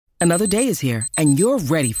Another day is here, and you're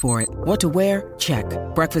ready for it. What to wear? Check.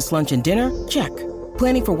 Breakfast, lunch, and dinner? Check.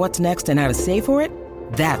 Planning for what's next and how to save for it?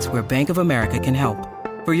 That's where Bank of America can help.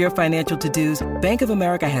 For your financial to-dos, Bank of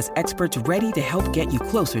America has experts ready to help get you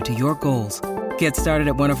closer to your goals. Get started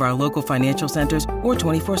at one of our local financial centers or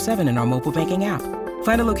 24/7 in our mobile banking app.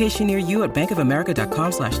 Find a location near you at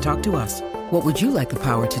bankofamerica.com/talktous. What would you like the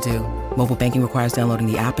power to do? Mobile banking requires downloading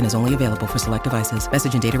the app and is only available for select devices.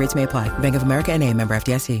 Message and data rates may apply. Bank of America N.A., member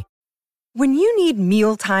FDIC. When you need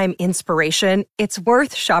mealtime inspiration, it's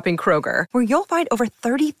worth shopping Kroger, where you'll find over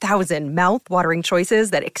 30,000 mouth-watering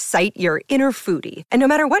choices that excite your inner foodie. And no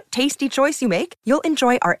matter what tasty choice you make, you'll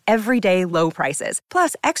enjoy our everyday low prices,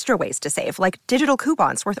 plus extra ways to save, like digital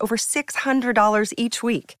coupons worth over $600 each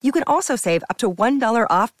week. You can also save up to $1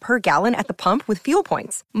 off per gallon at the pump with fuel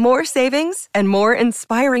points. More savings and more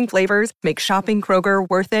inspiring flavors make shopping Kroger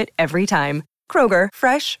worth it every time. Kroger,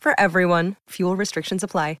 fresh for everyone. Fuel restrictions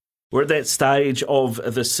apply. We're at that stage of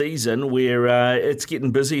the season where it's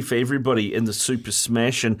getting busy for everybody in the Super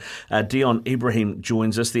Smash, and Dion Ibrahim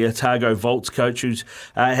joins us, the Otago Volts coach, who's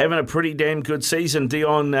having a pretty damn good season.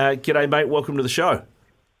 Dion, g'day, mate. Welcome to the show.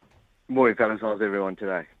 Morning, fellas. How's everyone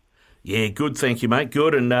today? Yeah, good, thank you, mate.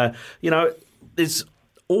 Good, and, there's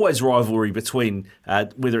always rivalry between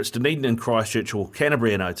whether it's Dunedin and Christchurch or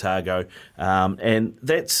Canterbury and Otago, and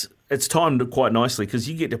it's timed quite nicely because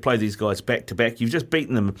you get to play these guys back-to-back. You've just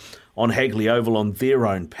beaten them on Hagley Oval on their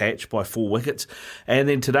own patch by 4 wickets. And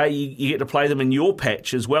then today you get to play them in your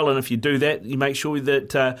patch as well. And if you do that, you make sure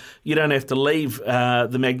that you don't have to leave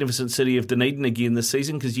the magnificent city of Dunedin again this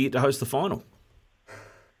season because you get to host the final.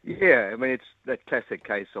 Yeah, I mean, it's that classic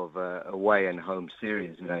case of away and home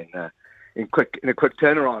series, in a quick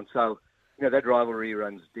turnaround. So, that rivalry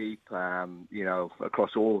runs deep,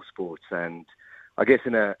 across all sports. And I guess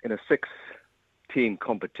in a 6-team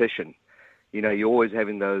competition, you're always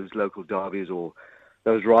having those local derbies or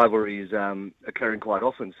those rivalries occurring quite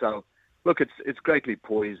often. So, look, it's greatly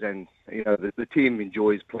poised, and the team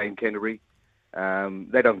enjoys playing Canterbury.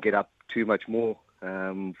 They don't get up too much more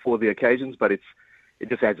for the occasions, but it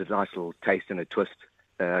just adds a nice little taste and a twist,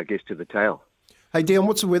 I guess, to the tale. Hey, Dion,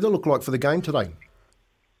 what's the weather look like for the game today?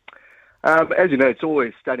 As you know, it's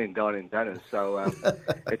always stunning down in Dunners, so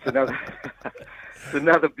it's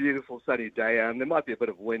another beautiful sunny day. There might be a bit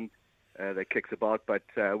of wind that kicks about, but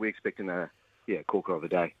we're expecting a corker of a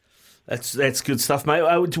day. That's good stuff, mate.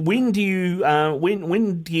 When do you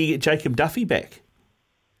get Jacob Duffy back?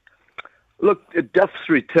 Look, Duff's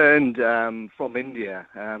returned from India.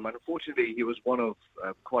 Unfortunately, he was one of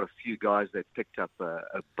quite a few guys that picked up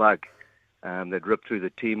a bug that ripped through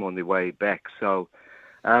the team on their way back. So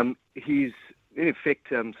he's in effect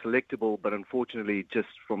selectable, but unfortunately, just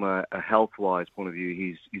from a health-wise point of view,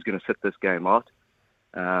 he's going to sit this game out.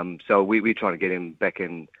 So we're trying to get him back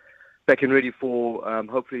in ready for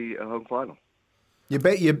hopefully a home final. Your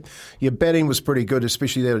batting was pretty good,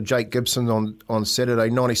 especially that of Jake Gibson on Saturday,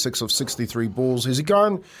 96 of 63 balls. Is he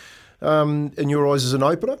going, in your eyes, as an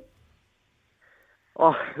opener?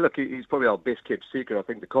 Oh, look, he's probably our best-kept secret. I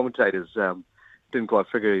think the commentators didn't quite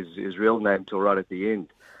figure his real name till right at the end.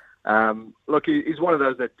 Look, he's one of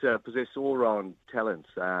those that possess all-round talents.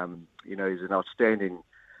 He's an outstanding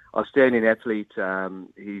athlete.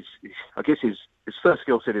 I guess his first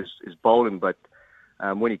skill set is bowling, but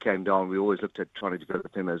when he came down, we always looked at trying to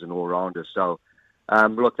develop him as an all-rounder. So,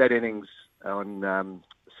 look, that innings on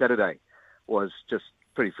Saturday was just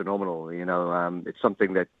pretty phenomenal. It's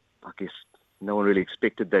something that I guess no one really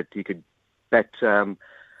expected that he could bat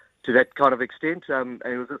to that kind of extent. And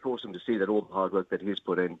it was just awesome to see that all the hard work that he's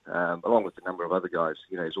put in, along with a number of other guys,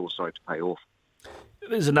 is all starting to pay off.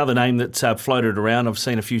 There's another name that's floated around. I've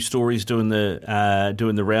seen a few stories doing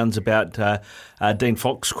the rounds about Dean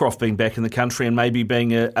Foxcroft being back in the country and maybe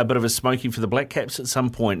being a bit of a smoky for the Black Caps at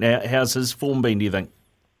some point. Now, how's his form been, do you think?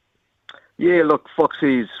 Yeah, look,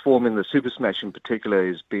 Foxy's form in the Super Smash in particular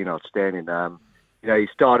has been outstanding. He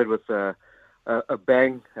started with a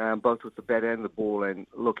bang, both with the bat and the ball, and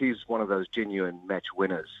look, he's one of those genuine match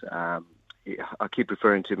winners. I keep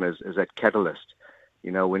referring to him as that catalyst.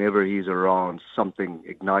 Whenever he's around, something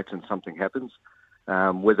ignites and something happens,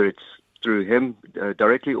 whether it's through him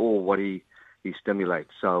directly or what he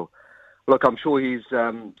stimulates. So, look, I'm sure he's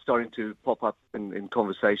starting to pop up in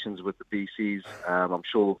conversations with the BCs. I'm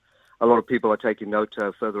sure a lot of people are taking note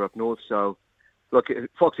further up north. So, look,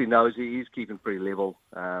 Foxy knows he's keeping pretty level.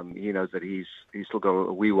 He knows that he's still got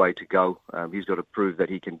a wee way to go. He's got to prove that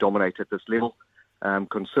he can dominate at this level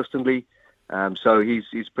consistently. So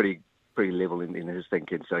he's pretty level in his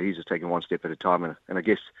thinking. So he's just taking one step at a time. And I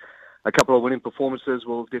guess a couple of winning performances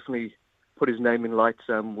will definitely put his name in lights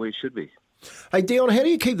where he should be. Hey, Dion, how do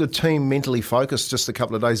you keep the team mentally focused just a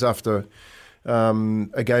couple of days after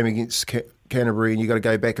a game against Canterbury and you've got to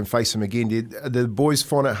go back and face them again? Do the boys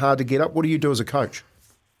find it hard to get up? What do you do as a coach?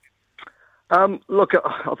 Look,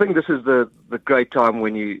 I think this is the great time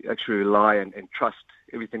when you actually rely and trust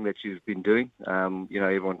everything that you've been doing.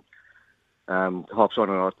 Everyone hops on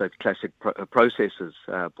and off that classic processes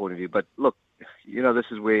point of view. But look, this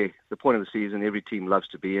is where the point of the season every team loves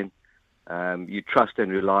to be in. You trust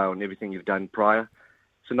and rely on everything you've done prior.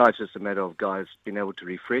 So now it's just a matter of guys being able to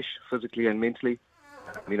refresh physically and mentally.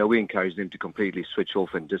 We encourage them to completely switch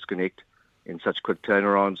off and disconnect in such quick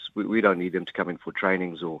turnarounds. We don't need them to come in for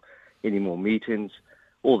trainings or any more meetings.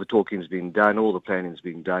 All the talking's been done, all the planning's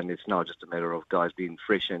been done. It's now just a matter of guys being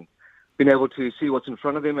fresh and being able to see what's in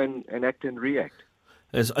front of them and act and react.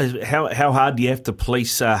 How hard do you have to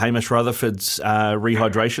police Hamish Rutherford's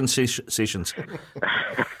rehydration sessions?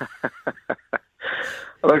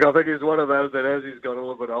 Look, I think he's one of those that as he's got a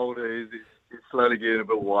little bit older, he's slowly getting a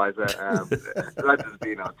bit wiser. Rud's has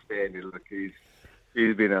been outstanding. Look, he's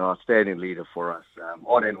been an outstanding leader for us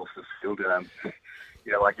on and off the field.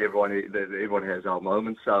 Like everyone has our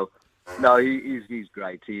moments. So, no, he's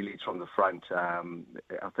great. He leads from the front. I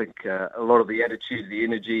think a lot of the attitude, the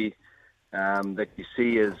energy that you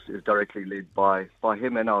see is directly led by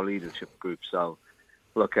him and our leadership group. So,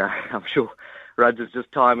 look, I'm sure Rudd is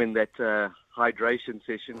just timing that hydration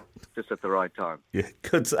session just at the right time. Yeah,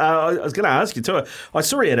 good. I was going to ask you too. I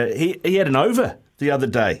saw he had an over the other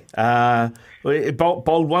day.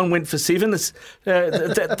 Bowled one, went for 7. That's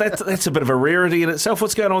a bit of a rarity in itself.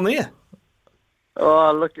 What's going on there?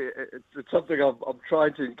 Oh, look, it's something I'm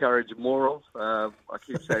trying to encourage more of. I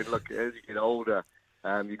keep saying, look, as you get older,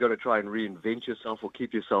 you've got to try and reinvent yourself or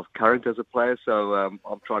keep yourself current as a player. So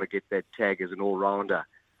I'm trying to get that tag as an all-rounder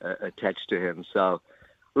attached to him. So,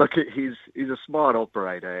 look, he's a smart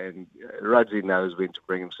operator, and Rudsy knows when to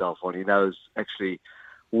bring himself on. He knows actually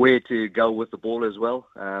where to go with the ball as well.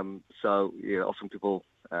 Often people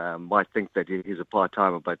might think that he's a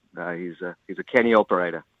part-timer, but he's a canny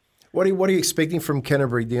operator. What are you expecting from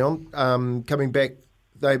Canterbury, Dion? Coming back,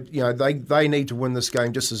 they need to win this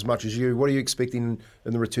game just as much as you. What are you expecting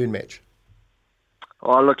in the return match?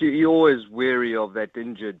 Oh, look, you're always wary of that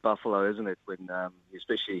injured Buffalo, isn't it? When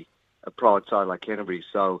especially a proud side like Canterbury.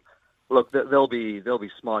 So, look, they'll be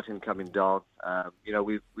smart in coming down.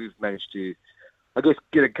 We've managed to, I guess,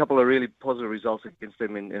 get a couple of really positive results against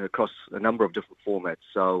them in across a number of different formats.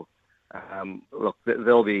 So, look,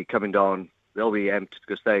 they'll be coming down. They'll be amped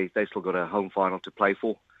because they still got a home final to play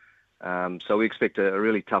for. So we expect a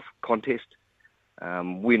really tough contest.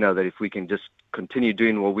 We know that if we can just continue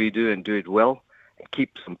doing what we do and do it well, and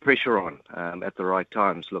keep some pressure on at the right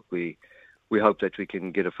times, look, we hope that we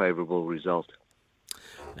can get a favourable result.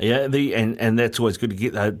 Yeah, and that's always good to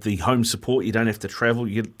get the home support. You don't have to travel.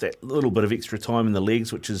 You get that little bit of extra time in the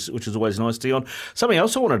legs, which is always nice, Dion. Something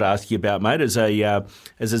else I wanted to ask you about, mate, as a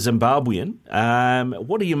Zimbabwean,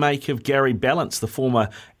 what do you make of Gary Ballance, the former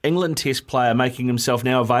England Test player, making himself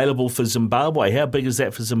now available for Zimbabwe? How big is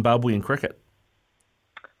that for Zimbabwean cricket?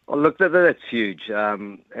 Oh, look, that's huge,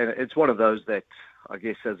 and it's one of those that I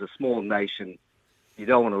guess as a small nation, you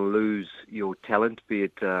don't want to lose your talent, be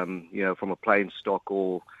it from a playing stock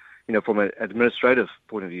or from an administrative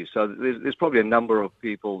point of view. So there's probably a number of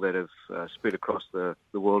people that have spread across the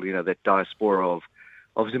world, that diaspora of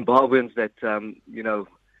Zimbabweans that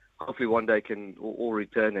hopefully one day can all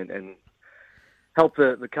return and help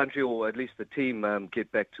the country or at least the team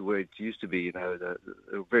get back to where it used to be.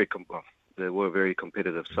 They were a very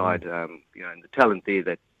competitive side, and the talent there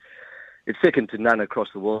that. It's second to none across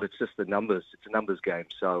the world. It's just the numbers. It's a numbers game.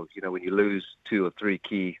 So, when you lose 2 or 3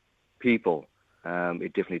 key people,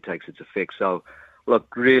 it definitely takes its effect. So,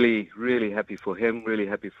 look, really, really happy for him, really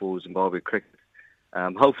happy for Zimbabwe cricket.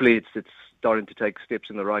 Hopefully it's starting to take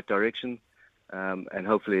steps in the right direction, and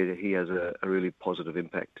hopefully he has a really positive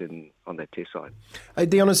impact on that test side. Hey,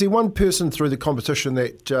 Dion, is there one person through the competition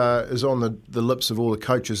that is on the lips of all the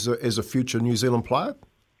coaches as a future New Zealand player?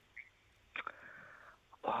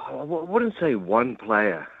 I wouldn't say one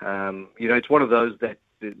player. It's one of those that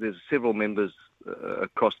there's several members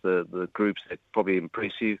across the groups that probably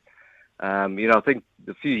impress you. I think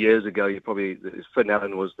a few years ago, Finn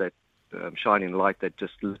Allen was that shining light that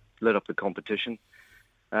just lit up the competition.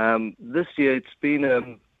 This year, it's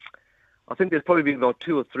been, I think there's probably been about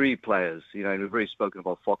 2 or 3 players, and we've already spoken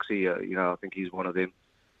about Foxy, I think he's one of them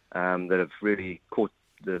that have really caught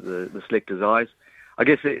the selectors' eyes. I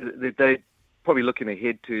guess they probably looking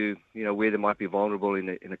ahead to, where they might be vulnerable in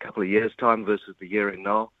a couple of years' time versus the year and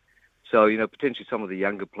now. So, potentially some of the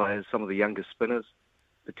younger players, some of the younger spinners,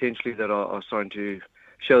 potentially that are starting to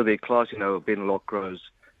show their class. Ben Lockrows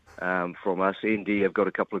from us, ND, have got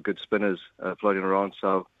a couple of good spinners floating around.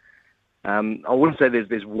 So I wouldn't say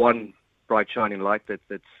there's one bright shining light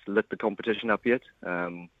that's lit the competition up yet.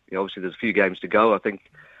 Obviously, there's a few games to go. I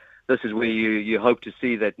think this is where you hope to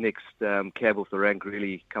see that next cab off the rank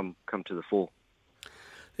really come to the fore.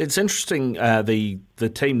 It's interesting, the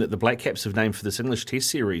team that the Black Caps have named for this English Test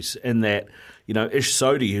series, in that, Ish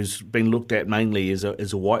Sodhi, who's been looked at mainly as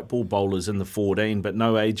a white ball bowler, is in the 14, but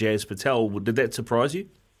no Ajaz Patel. Did that surprise you?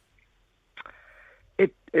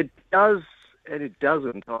 It does and it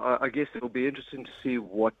doesn't. I guess it'll be interesting to see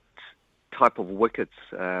what type of wickets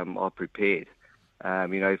are prepared.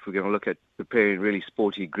 If we're going to look at preparing really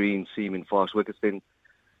sporty, green, seaming, fast wickets, then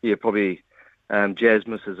probably Jazz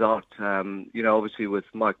misses out. Obviously with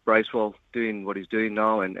Mike Bracewell doing what he's doing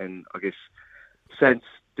now, and I guess Sants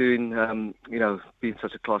doing, being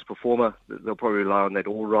such a class performer, they'll probably rely on that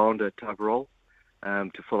all-rounder type role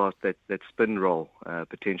to fill out that spin role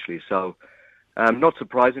potentially. So not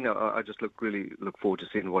surprising. I just look forward to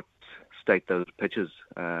seeing what state those pitches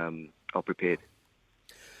are prepared.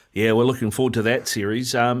 Yeah, we're looking forward to that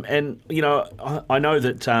series. I know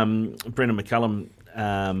that Brendan McCullum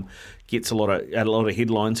gets a lot of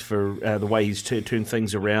headlines for the way he's turned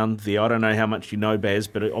things around there. I don't know how much you know, Baz,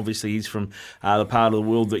 but obviously he's from the part of the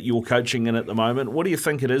world that you're coaching in at the moment. What do you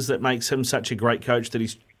think it is that makes him such a great coach that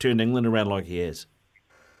he's turned England around like he has?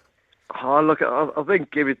 Look, I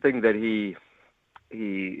think everything that he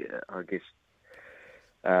I guess,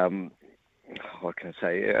 what can I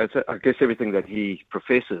say? I guess everything that he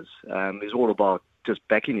professes is all about just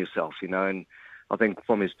backing yourself, and I think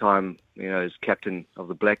from his time, as captain of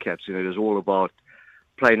the Black Caps, it was all about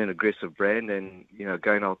playing an aggressive brand and,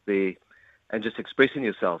 going out there and just expressing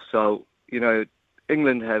yourself. So,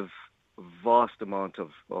 England have a vast amount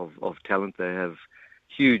of talent. They have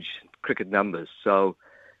huge cricket numbers. So,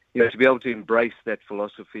 to be able to embrace that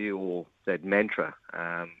philosophy or that mantra,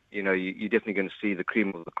 you're definitely going to see the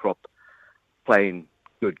cream of the crop playing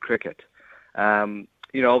good cricket.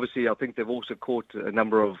 Obviously, I think they've also caught a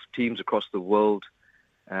number of teams across the world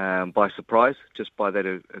by surprise, just by that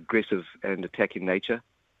aggressive and attacking nature.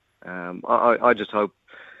 I just hope,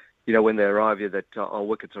 when they arrive here, that our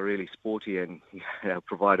wickets are really sporty and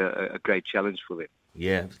provide a great challenge for them.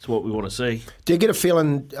 Yeah, that's what we want to see. Do you get a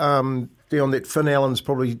feeling, Dion, that Finn Allen's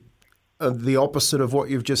probably the opposite of what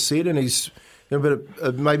you've just said, and he's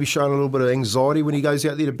maybe showing a little bit of anxiety when he goes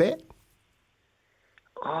out there to bat?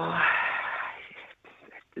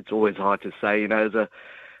 It's always hard to say, as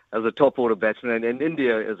a top order batsman, and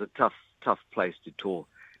India is a tough place to tour.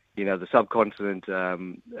 The subcontinent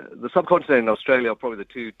and Australia are probably the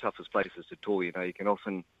two toughest places to tour.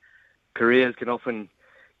 Careers can often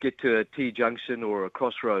get to a T-junction or a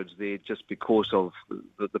crossroads there just because of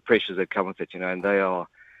the pressures that come with it, and they are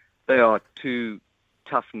two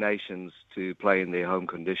tough nations to play in their home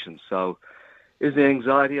conditions. So is there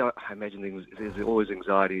anxiety? I imagine there's always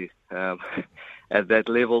anxiety at that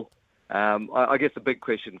level. I guess the big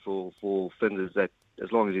question for Finn is that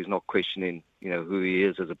as long as he's not questioning, who he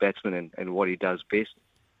is as a batsman and what he does best,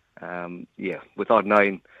 without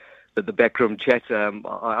knowing the backroom chat,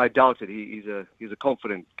 I doubt it. He's a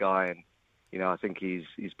confident guy, and I think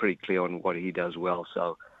he's pretty clear on what he does well.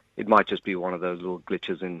 So it might just be one of those little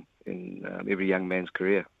glitches in every young man's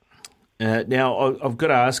career. Now, I've got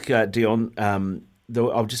to ask, Dion,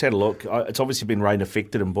 I've just had a look. It's obviously been rain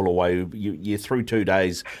affected in Bulawayo. You're through 2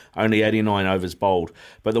 days, only 89 overs bowled.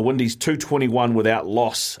 But the Windies 221 without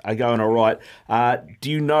loss are going all right.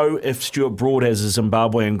 Do you know if Stuart Broad has a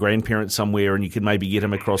Zimbabwean grandparent somewhere and you can maybe get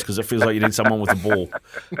him across, because it feels like you need someone with a ball?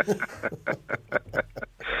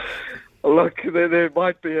 Look, there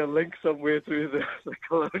might be a link somewhere through the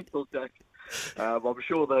colonial deck. I'm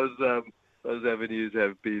sure those avenues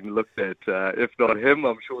have been looked at. If not him,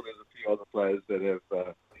 I'm sure there's a few other players that have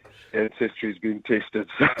ancestry's been tested.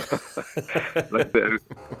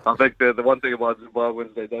 I think the one thing about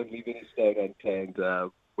Zimbabweans, they don't leave any stone unturned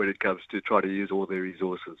when it comes to try to use all their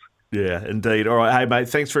resources. Yeah, indeed. All right. Hey, mate,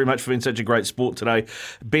 thanks very much for being such a great sport today.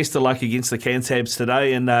 Best of luck against the Cantabs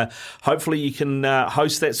today, and hopefully you can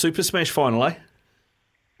host that Super Smash final, eh?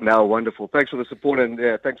 No, wonderful. Thanks for the support, and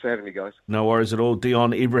thanks for having me, guys. No worries at all.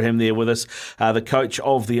 Dion Ibrahim there with us, the coach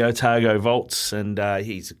of the Otago Volts, and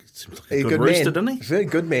he's a good rooster, didn't he? Very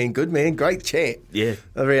good man, great chat. Yeah.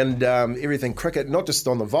 Around everything cricket, not just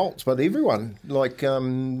on the Volts, but everyone. Got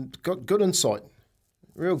good insight.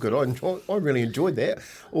 Real good. I really enjoyed that.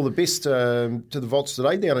 All the best to the Volts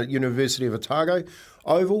today down at University of Otago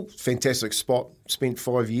Oval. Fantastic spot. Spent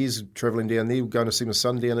 5 years travelling down there, going to see my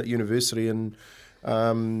son down at university, and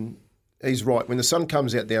He's right. When the sun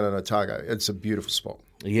comes out down in Otago, it's a beautiful spot.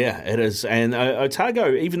 Yeah, it is. And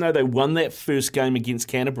Otago, even though they won that first game against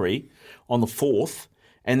Canterbury on the 4th,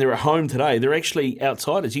 and they're at home today, they're actually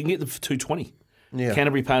outsiders. You can get them for $2.20. Yeah.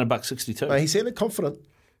 Canterbury paying $1.62. He sounded confident.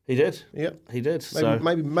 He did. Yeah, he did.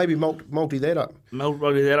 Maybe multi that up.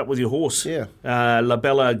 Multi that up with your horse. Yeah. La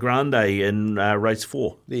Bella Grande in race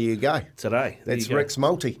 4. There you go. Today. That's Rick's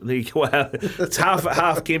multi. Well, it's half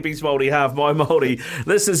Kempy's multi, half my multi.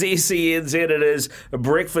 This is SENZ. It is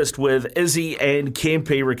breakfast with Izzy and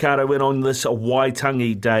Kempy. Ricardo went on this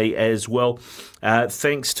Waitangi Day as well.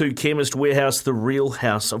 Thanks to Chemist Warehouse, the real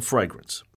house of fragrance.